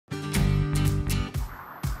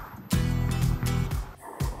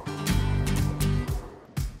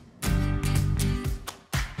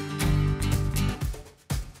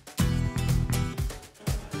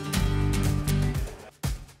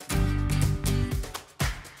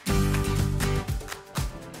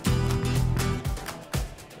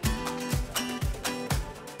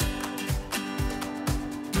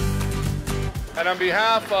And on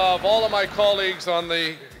behalf of all of my colleagues on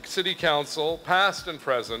the City Council, past and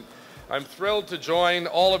present, I'm thrilled to join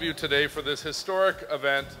all of you today for this historic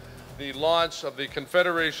event, the launch of the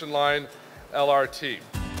Confederation Line LRT.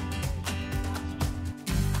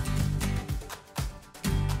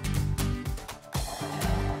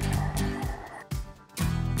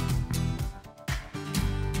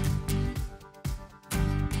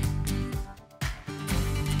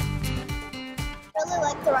 I really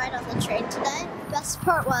liked the ride on the train today. Best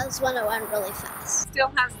part was when it went really fast.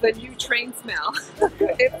 Still has the new train smell,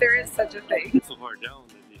 if there is such a thing. So far down,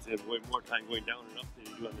 and they said way more time going down and up than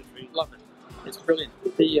you do on the train. Love it. It's brilliant.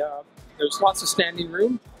 There's lots of standing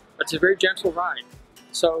room, but it's a very gentle ride.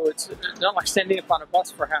 So it's not like standing up on a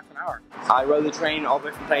bus for half an hour. I rode the train all the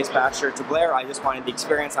way from Place Pasture to Blair. I just wanted the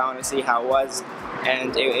experience. I wanted to see how it was.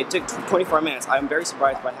 And it took 24 minutes. I'm very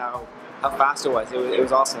surprised by how fast it was. It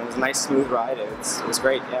was awesome. It was a nice, smooth ride. It was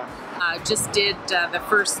great, yeah. Just did the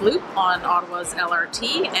first loop on Ottawa's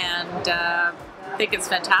LRT, and I think it's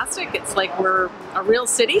fantastic. It's like we're a real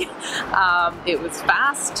city. It was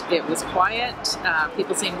fast, it was quiet,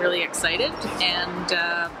 people seem really excited, and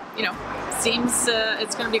you know, seems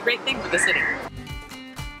it's going to be a great thing for the city.